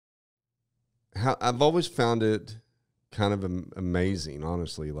how I've always found it kind of amazing,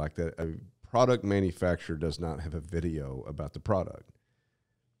 honestly, like that a product manufacturer does not have a video about the product.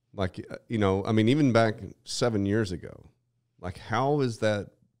 Like, you know, I mean, even back 7 years ago, like, how is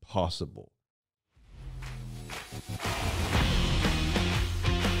that possible?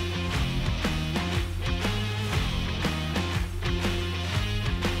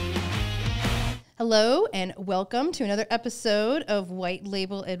 Hello and welcome to another episode of Whyte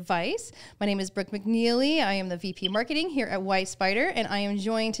Label Advice. My name is Brooke McNeely. I am the VP Marketing here at WhyteSpyder, and I am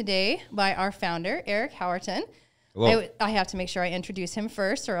joined today by our founder, Eric Howerton. Hello. I have to make sure I introduce him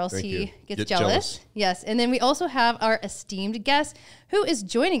first or else he gets Get jealous. Yes, and then we also have our esteemed guest who is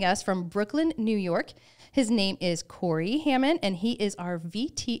joining us from Brooklyn, New York. His name is Corey Hammond, and he is our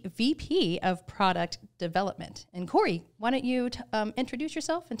VP of Product Development. And Corey, why don't you introduce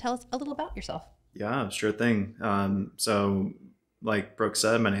yourself and tell us a little about yourself? Yeah, sure thing. So like Brooke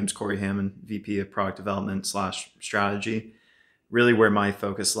said, my name's Corey Hammond, VP of Product Development / Strategy. Really where my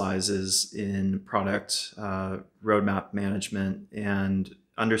focus lies is in product roadmap management and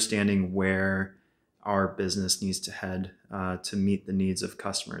understanding where our business needs to head to meet the needs of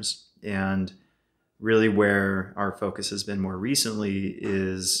customers. And really where our focus has been more recently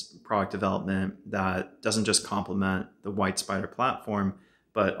is product development that doesn't just complement the WhyteSpyder platform,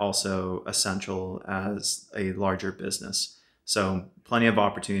 but also essential as a larger business. So plenty of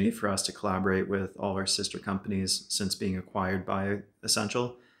opportunity for us to collaborate with all our sister companies since being acquired by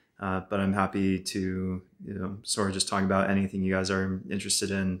Essential. But I'm happy to sort of just talk about anything you guys are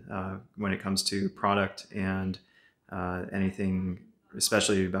interested in when it comes to product and anything,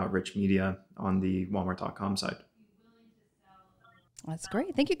 especially about rich media on the Walmart.com side. That's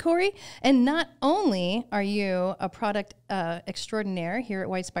great. Thank you, Corey. And not only are you a product extraordinaire here at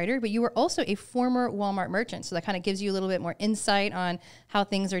WhyteSpyder, but you were also a former Walmart merchant. So that kind of gives you a little bit more insight on how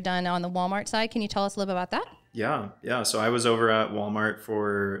things are done on the Walmart side. Can you tell us a little bit about that? Yeah. So I was over at Walmart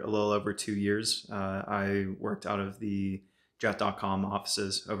for a little over 2 years. I worked out of the Jet.com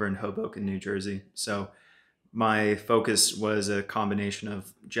offices over in Hoboken, New Jersey. So my focus was a combination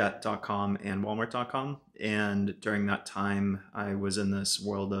of Jet.com and Walmart.com. And during that time, I was in this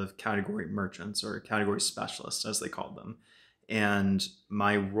world of category merchants or category specialists, as they called them. And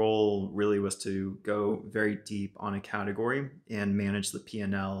my role really was to go very deep on a category and manage the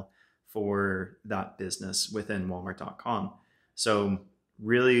P&L for that business within Walmart.com. So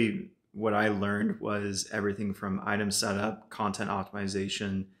really what I learned was everything from item setup, content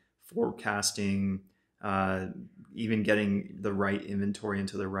optimization, forecasting, even getting the right inventory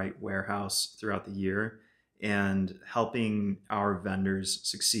into the right warehouse throughout the year and helping our vendors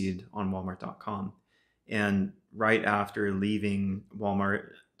succeed on Walmart.com. And right after leaving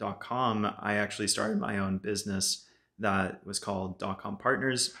Walmart.com, I actually started my own business that was called .com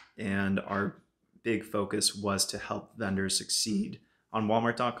Partners. And our big focus was to help vendors succeed on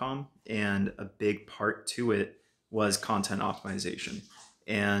Walmart.com. And a big part to it was content optimization.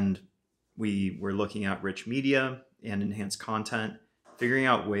 And we were looking at rich media and enhanced content, figuring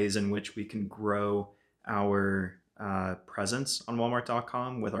out ways in which we can grow our presence on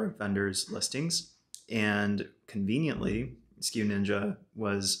Walmart.com with our vendors' listings. And conveniently, SKU Ninja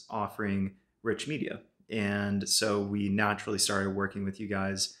was offering rich media. And so we naturally started working with you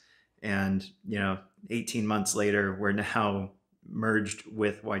guys. And, 18 months later, we're now merged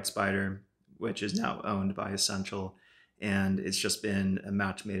with WhyteSpyder, which is now owned by Essential. And it's just been a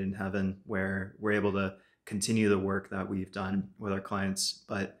match made in heaven where we're able to continue the work that we've done with our clients,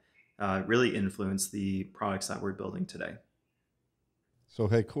 but really influence the products that we're building today. So,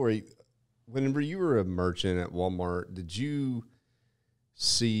 hey, Corey, whenever you were a merchant at Walmart, did you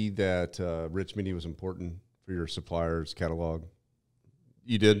see that rich media was important for your suppliers' catalog?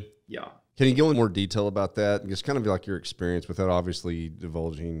 You did? Yeah. Can you go into more detail about that? Just kind of like your experience without obviously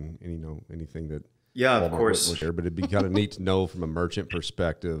divulging anything that Yeah, Walmart of course. was there, but it'd be kind of neat to know from a merchant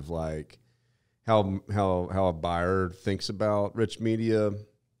perspective, like how a buyer thinks about rich media.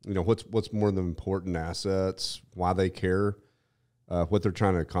 What's more the important assets, why they care, what they're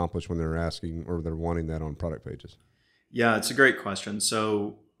trying to accomplish when they're asking or they're wanting that on product pages. Yeah, it's a great question.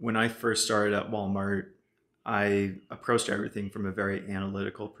 So when I first started at Walmart, I approached everything from a very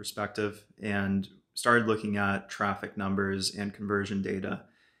analytical perspective and started looking at traffic numbers and conversion data.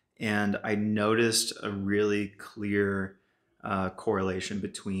 And I noticed a really clear correlation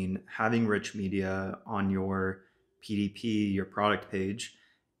between having rich media on your PDP, your product page,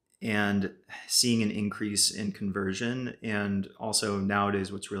 and seeing an increase in conversion. And also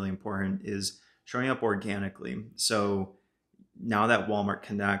nowadays, what's really important is showing up organically. So now that Walmart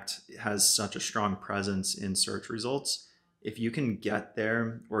Connect has such a strong presence in search results, if you can get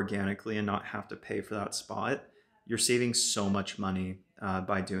there organically and not have to pay for that spot, you're saving so much money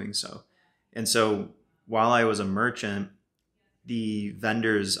by doing so. And so while I was a merchant, the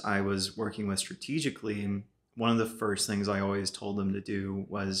vendors I was working with strategically, one of the first things I always told them to do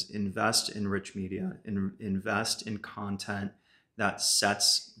was invest in rich media and invest in content that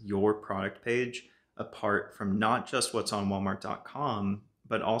sets your product page apart from not just what's on Walmart.com,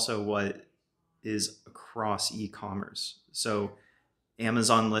 but also what is across e-commerce. So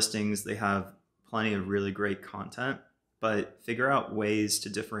Amazon listings, they have plenty of really great content, but figure out ways to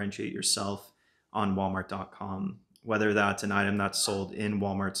differentiate yourself on Walmart.com, whether that's an item that's sold in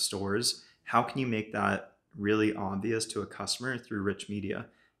Walmart stores. How can you make that really obvious to a customer through rich media?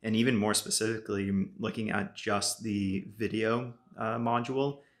 And even more specifically, looking at just the video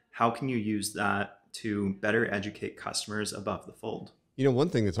module, how can you use that to better educate customers above the fold? You know, one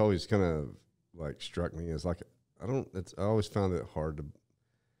thing that's always kind of like struck me is like, I always found it hard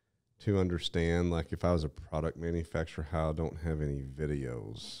to understand, like if I was a product manufacturer, how I don't have any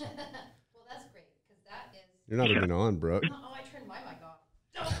videos. Well, that's great, because that is... You're not even on, Brooke. Oh, I turned my mic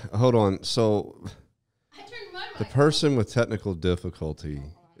off. Hold on. So I turned my mic the person with technical difficulty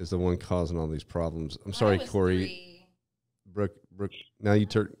is the one causing all these problems. I'm sorry, Corey. Brooke, now you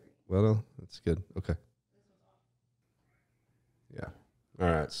turn... Well, no, that's good. Okay. Yeah. All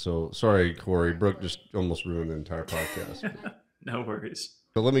right. So sorry, Corey. Brooke just almost ruined the entire podcast. No worries.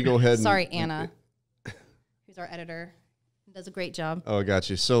 But let me go ahead and... Sorry, Anna, who's our editor. Does a great job. Oh, I got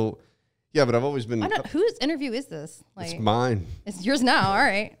you. So, yeah, but I've always been... whose interview is this? It's mine. It's yours now. All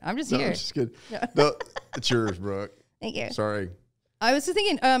right. I'm just here. I'm just kidding. No, it's yours, Brooke. Thank you. Sorry. I was just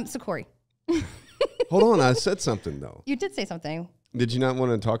thinking, so Corey. Hold on. I said something, though. You did say something. Did you not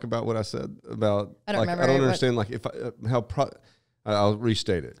want to talk about what I said about... I don't remember. I don't understand, like, if I'll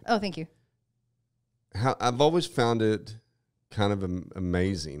restate it. Oh, thank you. I've always found it kind of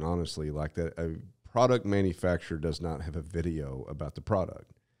amazing, honestly, like that a product manufacturer does not have a video about the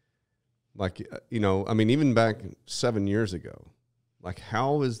product. Like, you know, I mean, even back 7 years ago, like,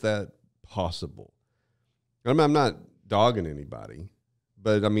 how is that possible? I mean, I'm not dogging anybody,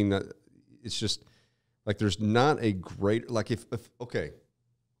 but I mean, it's just like, there's not a great, like okay,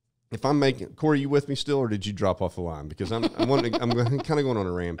 if I'm making, Corey, you with me still, or did you drop off the line? Because I'm kind of going on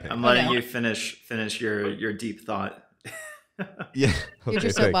a rampage. I'm letting you finish your deep thought. Yeah. Okay, Here's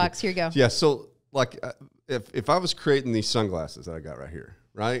your soapbox. Here you go. Yeah. So, like, if I was creating these sunglasses that I got right here,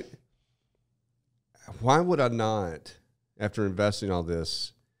 right? Why would I not, after investing all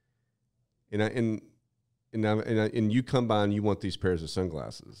this, and you come by and you want these pairs of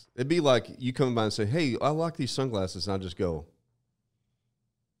sunglasses? It'd be like you come by and say, "Hey, I like these sunglasses," and I just go.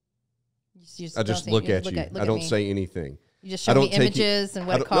 I just look at you. I don't say anything. You just show me images and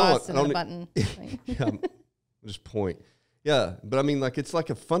what it costs and a button. Yeah, just point. Yeah, but I mean, like, it's like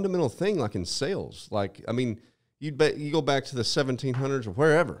a fundamental thing, like in sales. Like, I mean, you go back to the 1700s or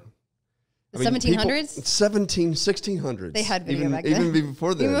wherever. The 1700s? 1600s. They had video back then. Even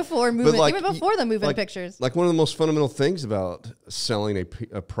before then. Even before moving, like, even before the moving pictures. Like, one of the most fundamental things about selling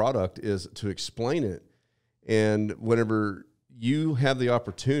a product is to explain it. And whenever you have the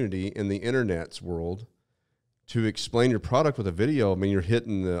opportunity in the internet's world to explain your product with a video, I mean, you're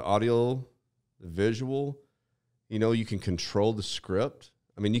hitting the audio, the visual. You know, you can control the script.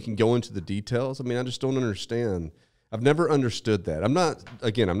 I mean, you can go into the details. I mean, I just don't understand. I've never understood that. I'm not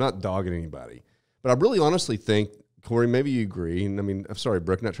dogging anybody. But I really honestly think, Corey, maybe you agree. And I mean, I'm sorry,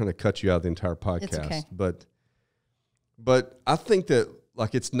 Brooke, not trying to cut you out of the entire podcast. It's okay. But I think that,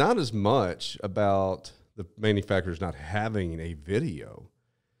 like, it's not as much about the manufacturers not having a video.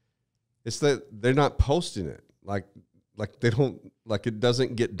 It's that they're not posting it. Like they don't, like, it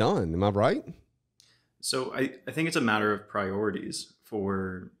doesn't get done. Am I right? So I think it's a matter of priorities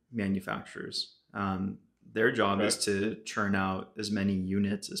for manufacturers. Their job is to churn out as many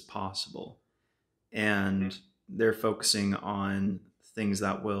units as possible. And they're focusing on things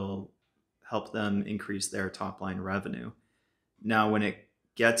that will help them increase their top line revenue. Now, when it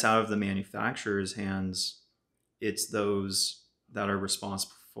gets out of the manufacturer's hands, it's those that are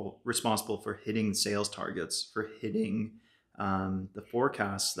responsible for hitting sales targets, for hitting the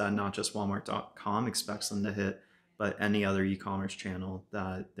forecasts that not just Walmart.com expects them to hit, but any other e-commerce channel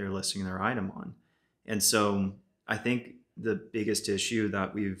that they're listing their item on. And so I think the biggest issue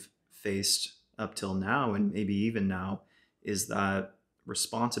that we've faced up till now, and maybe even now, is that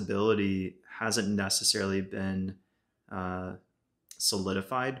responsibility hasn't necessarily been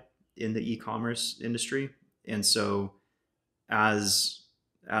solidified in the e-commerce industry. And so as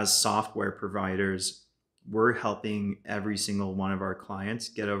software providers, we're helping every single one of our clients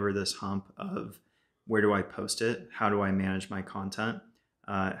get over this hump of where do I post it? How do I manage my content?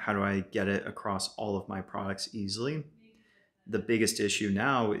 How do I get it across all of my products easily? The biggest issue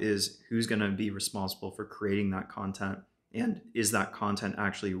now is who's going to be responsible for creating that content, and is that content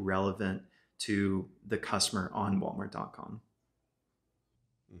actually relevant to the customer on Walmart.com?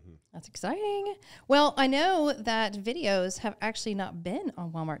 That's exciting. Well, I know that videos have actually not been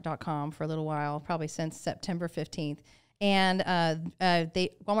on Walmart.com for a little while, probably since September 15th. And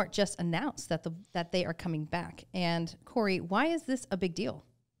Walmart just announced that they are coming back. And Corey, why is this a big deal?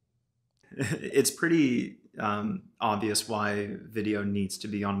 It's pretty obvious why video needs to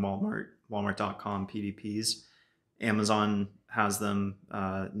be on Walmart.com PDPs. Amazon has them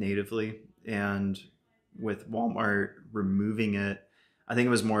natively, and with Walmart removing it, I think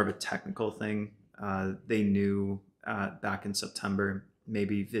it was more of a technical thing. They knew back in September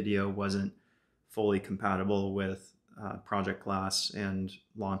maybe video wasn't fully compatible with Project Glass and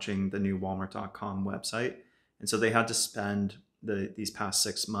launching the new Walmart.com website, and so they had to spend these past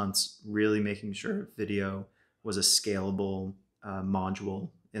 6 months really making sure video was a scalable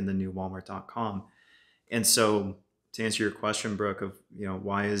module in the new Walmart.com. And so, to answer your question, Brooke, of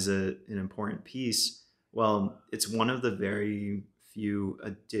why is it an important piece? Well, it's one of the very few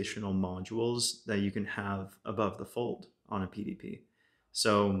additional modules that you can have above the fold on a PDP.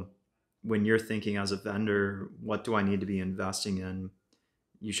 So when you're thinking as a vendor, what do I need to be investing in?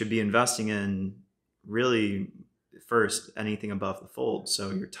 You should be investing in really first anything above the fold.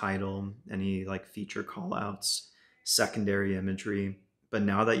 So your title, any like feature call outs, secondary imagery. But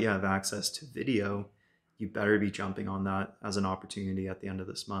now that you have access to video, you better be jumping on that as an opportunity at the end of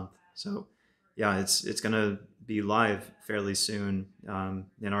this month. So yeah, it's going to be live fairly soon,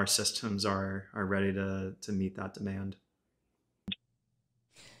 and our systems are ready to meet that demand.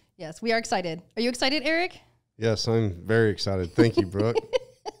 Yes, we are excited. Are you excited, Eric? Yes, I'm very excited. Thank you, Brooke.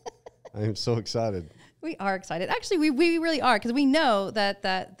 I am so excited. We are excited. Actually, we really are, because we know that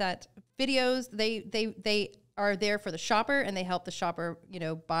videos, they are there for the shopper, and they help the shopper,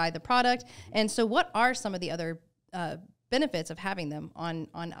 buy the product. And so what are some of the other benefits of having them on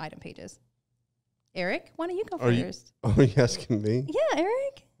item pages? Eric, why don't you go first? Are you asking me? Yeah,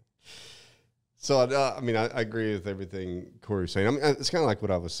 Eric. So, I agree with everything Corey was saying. It's kind of like what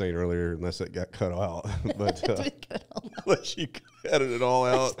I was saying earlier, unless it got cut out. But unless you edited it all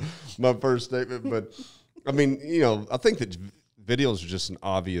out, my first statement. But, I think that videos are just an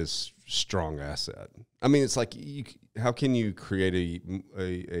obvious, strong asset. It's like, how can you create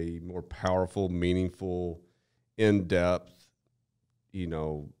a more powerful, meaningful, in-depth,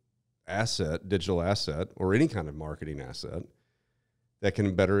 digital asset, or any kind of marketing asset that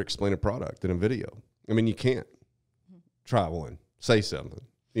can better explain a product in a video? You can't. Try one, say something,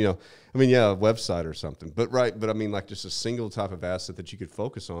 a website or something, but just a single type of asset that you could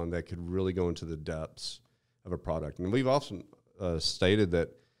focus on that could really go into the depths of a product. And we've often stated that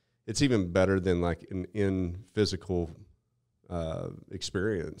it's even better than like an in physical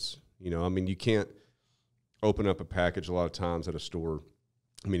experience. You can't open up a package a lot of times at a store.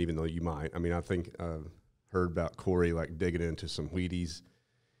 Even though you might. I think heard about Corey like digging into some Wheaties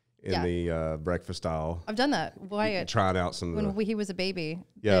in the breakfast aisle. I've done that. Wyatt, trying out some when he was a baby.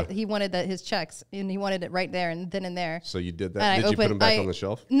 Yeah, he wanted his checks, and he wanted it right there and then and there. So you did that? Did you put them back on the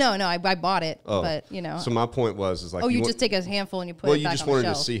shelf? No, I bought it. Oh. But So my point was like, you just take a handful and you put it back on the shelf. Well, you just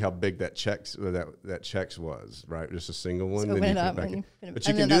wanted to see how big that checks was, right? Just a single one. So then but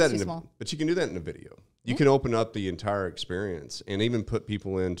you can do that. But you can do that in a video. You can open up the entire experience and even put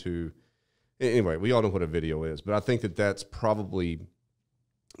people into. Anyway, we all know what a video is, but I think that that's probably,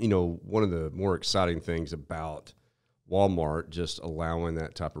 one of the more exciting things about Walmart, just allowing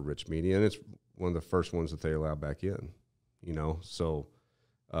that type of rich media. And it's one of the first ones that they allow back in, So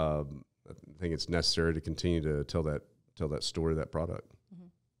I think it's necessary to continue to tell that story of that product.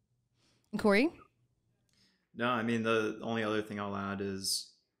 Mm-hmm. Corey? No, the only other thing I'll add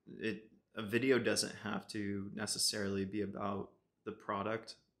is a video doesn't have to necessarily be about the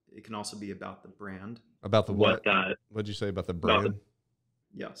product. It can also be about the brand. About the what? What'd you say about the brand?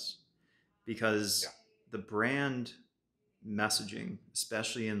 Yes. Because the brand messaging,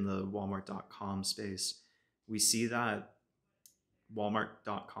 especially in the Walmart.com space, we see that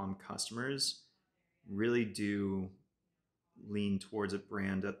Walmart.com customers really do lean towards a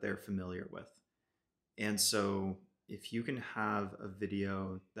brand that they're familiar with. And so if you can have a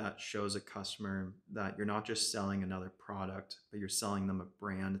video that shows a customer that you're not just selling another product, but you're selling them a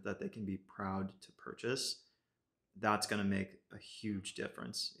brand that they can be proud to purchase, that's going to make a huge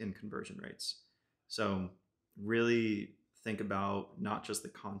difference in conversion rates. So really think about not just the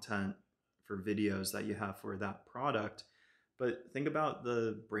content for videos that you have for that product, But think about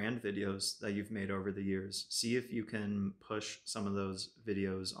the brand videos that you've made over the years. See if you can push some of those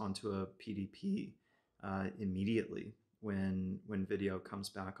videos onto a PDP immediately when video comes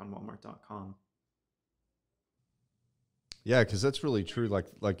back on Walmart.com. Yeah, because that's really true. Like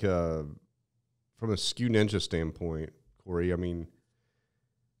from a SKU Ninja standpoint, Corey, I mean,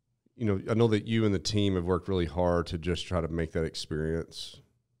 you know, I know that you and the team have worked really hard to just try to make that experience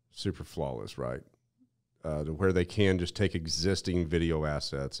super flawless, right? To where they can just take existing video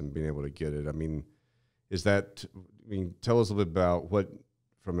assets and being able to get it. I mean, tell us a little bit about what,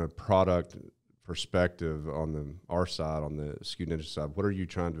 from a product perspective on our side, on the SKU Ninja side, what are you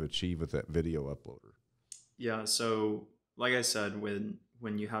trying to achieve with that video uploader? Yeah, so like I said,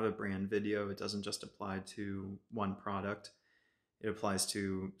 when you have a brand video, it doesn't just apply to one product. It applies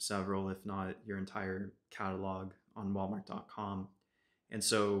to several, if not your entire catalog on Walmart.com. And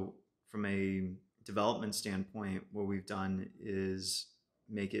so from a development standpoint, what we've done is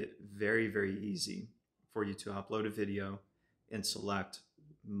make it very, very easy for you to upload a video and select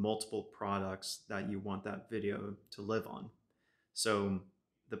multiple products that you want that video to live on. So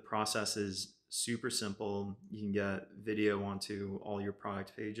the process is super simple. You can get video onto all your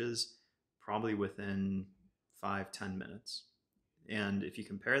product pages probably within 5-10 minutes. And if you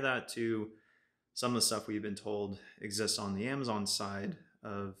compare that to some of the stuff we've been told exists on the Amazon side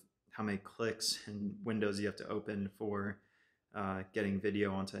of how many clicks and windows you have to open for getting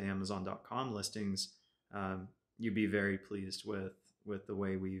video onto Amazon.com listings, you'd be very pleased with the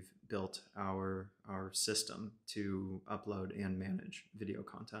way we've built our system to upload and manage video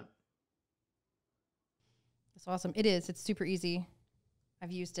content. That's awesome. It is. It's super easy.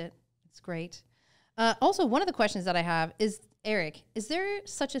 I've used it. It's great. Also, one of the questions that I have is, Eric, is there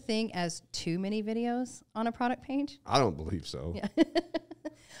such a thing as too many videos on a product page? I don't believe so. Yeah.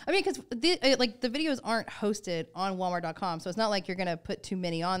 I mean, because the videos aren't hosted on Walmart.com, so it's not like you're gonna put too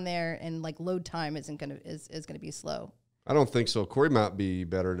many on there, and like load time is gonna be slow. I don't think so. Corey might be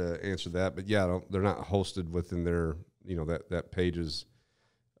better to answer that, but yeah, they're not hosted within their, you know, that page's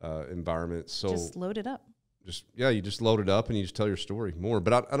environment. So just load it up. You just load it up and you just tell your story more.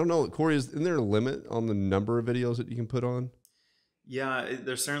 But I don't know, Corey, isn't there a limit on the number of videos that you can put on? Yeah,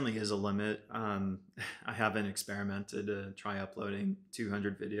 there certainly is a limit. I haven't experimented to try uploading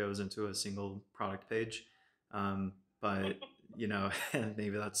 200 videos into a single product page, but you know,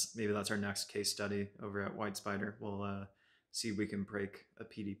 maybe that's our next case study over at WhyteSpyder. We'll see if we can break a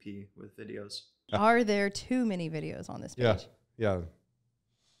PDP with videos. Are there too many videos on this page? Yeah.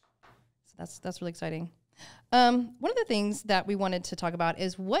 So that's really exciting. One of the things that we wanted to talk about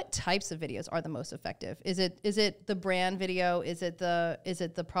is what types of videos are the most effective. Is it the brand video? Is it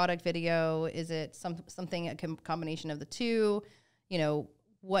the product video? Is it something a combination of the two? You know,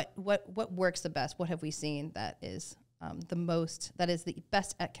 what works the best? What have we seen that is the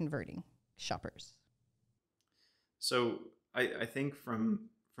best at converting shoppers? So I think from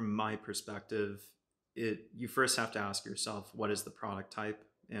my perspective, you first have to ask yourself, what is the product type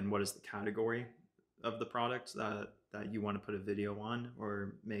and what is the category of the product that you want to put a video on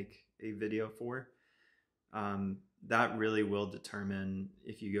or make a video for. That really will determine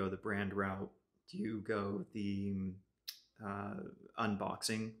if you go the brand route. Do you go the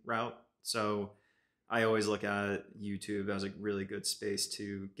unboxing route? So I always look at YouTube as a really good space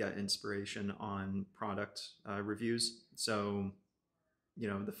to get inspiration on product reviews. So, you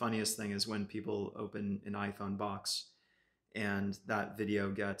know, the funniest thing is when people open an iPhone box and that video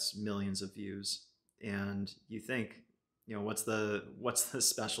gets millions of views, and you think, you know, what's the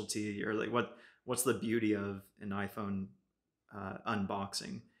specialty, or like what's the beauty of an iPhone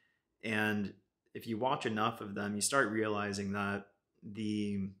unboxing? And if you watch enough of them, you start realizing that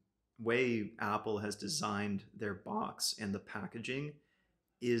the way Apple has designed their box and the packaging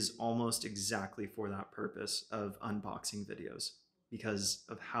is almost exactly for that purpose of unboxing videos, because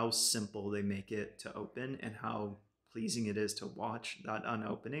of how simple they make it to open and how pleasing it is to watch that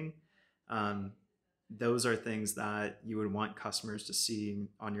unopening. Those are things that you would want customers to see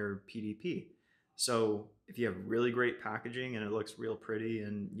on your PDP. So if you have really great packaging and it looks real pretty,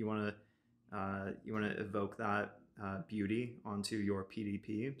 and you want to evoke that beauty onto your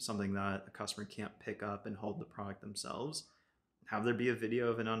PDP, something that a customer can't pick up and hold the product themselves, have there be a video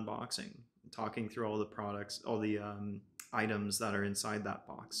of an unboxing, talking through all the products, all the items that are inside that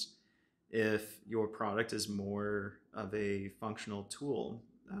box. If your product is more of a functional tool,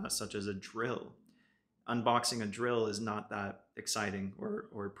 such as a drill, unboxing a drill is not that exciting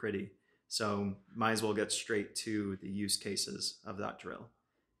or pretty. So might as well get straight to the use cases of that drill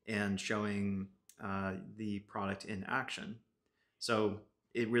and showing the product in action. So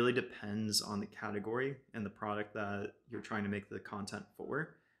it really depends on the category and the product that you're trying to make the content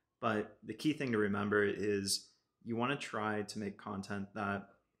for. But the key thing to remember is you want to try to make content that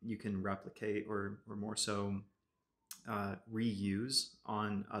you can replicate or more so reuse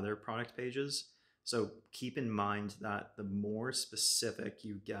on other product pages. So keep in mind that the more specific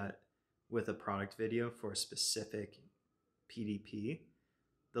you get with a product video for a specific PDP,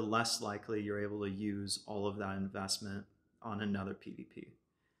 the less likely you're able to use all of that investment on another PDP.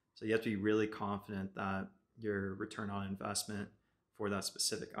 So you have to be really confident that your return on investment for that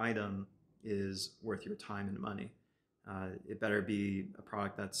specific item is worth your time and money. It better be a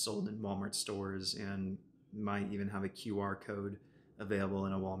product that's sold in Walmart stores and might even have a QR code available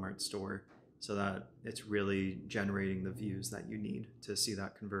in a Walmart store, so that it's really generating the views that you need to see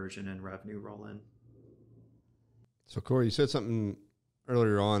that conversion and revenue roll in. So Corey, you said something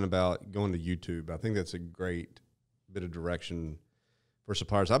earlier on about going to YouTube. I think that's a great bit of direction for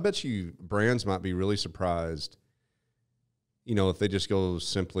suppliers. I bet you brands might be really surprised, you know, if they just go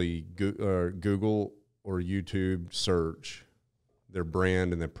simply Google or YouTube search their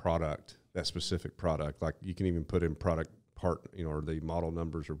brand and their product, that specific product. Like you can even put in product part, you know, or the model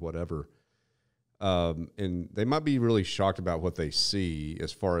numbers or whatever. And they might be really shocked about what they see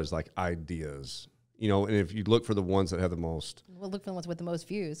as far as like ideas, you know, and if you look for the ones that have the most. We'll look for the ones with the most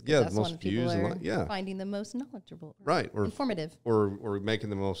views. Yeah, that's the most when people views. are finding the most knowledgeable. Right. Or informative. Or making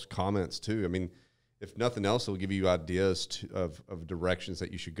the most comments too. I mean, if nothing else, it'll give you ideas of directions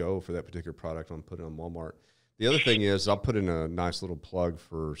that you should go for that particular product. I'm putting it on Walmart. The other thing is I'll put in a nice little plug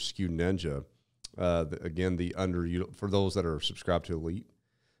for SKU Ninja. Again, for those that are subscribed to Elite,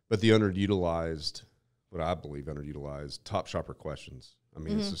 but the underutilized, what I believe underutilized, top shopper questions. I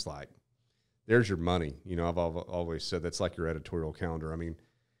mean, It's just like, there's your money. You know, I've always said that's like your editorial calendar. I mean,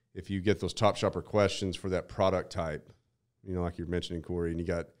 if you get those top shopper questions for that product type, you know, like you're mentioning, Corey, and you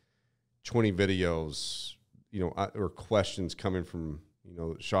got 20 videos, you know, or questions coming from, you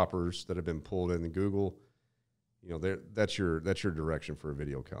know, shoppers that have been pulled into Google, you know, that's your direction for a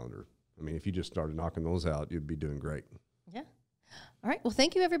video calendar. I mean, if you just started knocking those out, you'd be doing great. Yeah. All right. Well,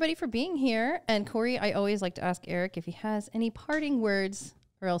 thank you everybody for being here. And Corey, I always like to ask Eric if he has any parting words,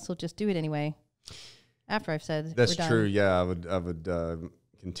 or else he'll just do it anyway. After I've said that's we're true. done. Yeah, I would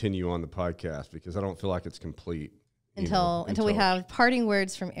continue on the podcast because I don't feel like it's complete until we have parting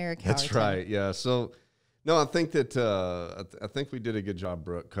words from Eric. That's Howerton. right. Yeah. So, no, I think that I think we did a good job,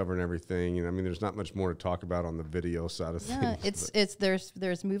 Brooke, covering everything. And I mean, there's not much more to talk about on the video side of things. Yeah,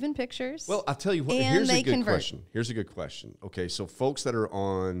 there's moving pictures. Well, I'll tell you what. Here's a good question. Here's a good question. Okay, so folks that are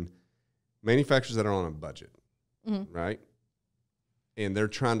on manufacturers that are on a budget, right? And they're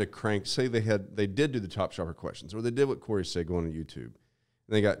trying to crank. Say they did do the top shopper questions, or they did what Corey said, going to YouTube, and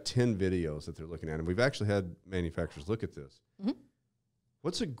they got 10 videos that they're looking at. And we've actually had manufacturers look at this.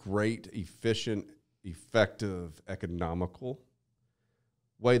 What's a great, efficient, effective, economical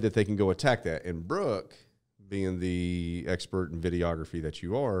way that they can go attack that? And Brooke, being the expert in videography that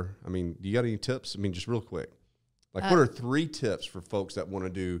you are, I mean, do you got any tips? I mean, just real quick. Like, what are 3 tips for folks that want to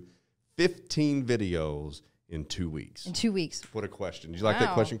do 15 videos in 2 weeks? In 2 weeks. What a question. Did you like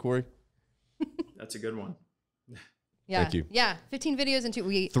that question, Corey? That's a good one. Yeah. Thank you. Yeah. 15 videos in 2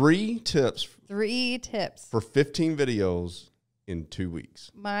 weeks. 3 tips. 3 tips. For 15 videos in 2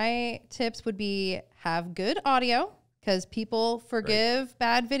 weeks. My tips would be have good audio, because people forgive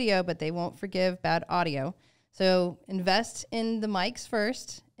bad video, but they won't forgive bad audio. So invest in the mics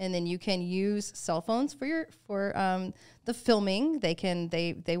first, and then you can use cell phones for the filming.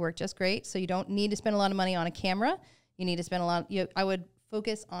 They work just great. So you don't need to spend a lot of money on a camera. You need to spend I would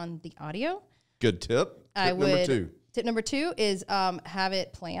focus on the audio. Good tip. Number 2. Tip number 2 is have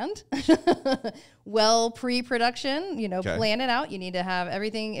it planned. Well, pre-production, plan it out. You need to have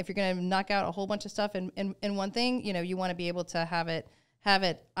everything. If you're going to knock out a whole bunch of stuff in one thing, you want to be able to have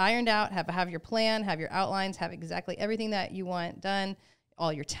it ironed out, have your plan, have your outlines, have exactly everything that you want done,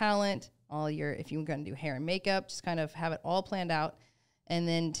 all your talent, if you're going to do hair and makeup, just kind of have it all planned out. And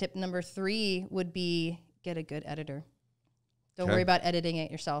then tip number 3 would be get a good editor. Don't worry about editing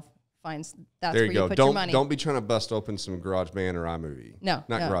it yourself. That's where you put your money. Don't be trying to bust open some GarageBand or iMovie. No.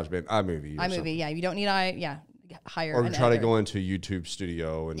 GarageBand, iMovie. iMovie, yeah. You don't need hire or an try editor. to go into YouTube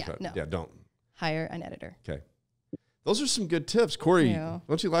Studio and don't. Hire an editor. Okay. Those are some good tips. Corey, Yeah.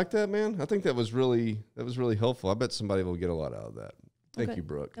 don't you like that, man? I think that was really helpful. I bet somebody will get a lot out of that. Thank you,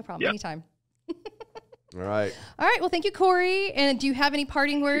 Brooke. No problem. Anytime. All right. All right. Well, thank you, Corey. And do you have any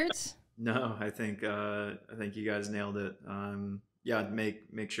parting words? No, I think you guys nailed it.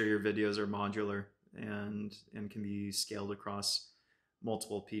 Make sure your videos are modular and can be scaled across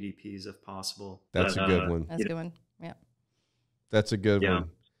multiple PDPs if possible. That's a good one. That's a good one. Yeah. That's a good Yeah. one.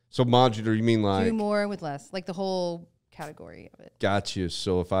 So modular, you mean like Do more with less, like the whole category of it. got you.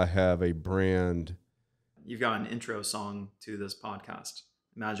 So if I have a brand, You've got an intro song to this podcast.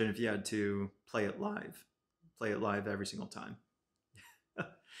 Imagine if you had to play it live every single time.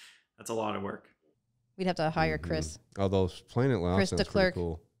 That's a lot of work. We'd have to hire Chris. although playing it loud Chris sounds the pretty clerk.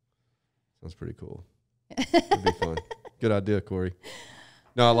 cool. Sounds pretty cool. It'd be fun. Good idea, Corey.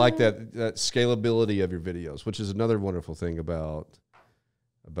 No, I like that scalability of your videos, which is another wonderful thing about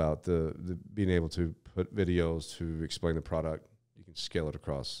the being able to put videos to explain the product. You can scale it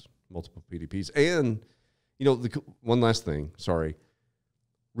across multiple PDPs. And, you know, one last thing, sorry.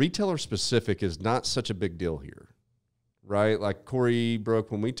 Retailer specific is not such a big deal here, right? Like Corey,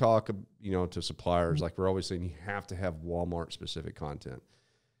 Brooke, when we talk, you know, to suppliers, like we're always saying you have to have Walmart specific content.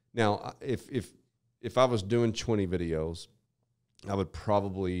 Now, if I was doing 20 videos, I would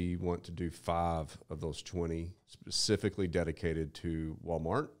probably want to do 5 of those 20 specifically dedicated to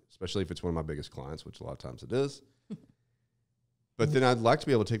Walmart, especially if it's one of my biggest clients, which a lot of times it is. But then I'd like to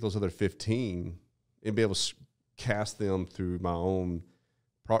be able to take those other 15 and be able to cast them through my own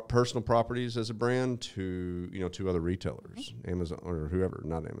personal properties as a brand to, you know, to other retailers, Amazon or whoever,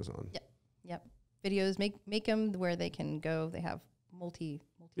 not Amazon. Yep. Videos, make them where they can go. They have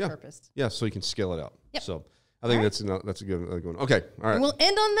multi-purpose. Yeah, so you can scale it out. Yep. So I think that's a good one. Okay, all right. And we'll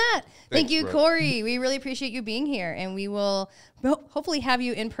end on that. Thank Thanks, you, Brooke. Corey. We really appreciate you being here, and we will hopefully have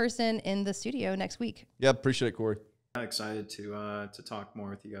you in person in the studio next week. Yeah, appreciate it, Corey. Excited to talk more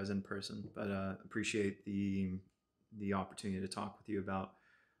with you guys in person, but appreciate the opportunity to talk with you about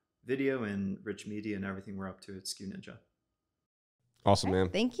video and rich media and everything we're up to at SKU Ninja. Awesome, man.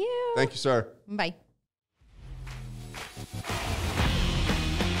 Thank you. Thank you, sir. Bye.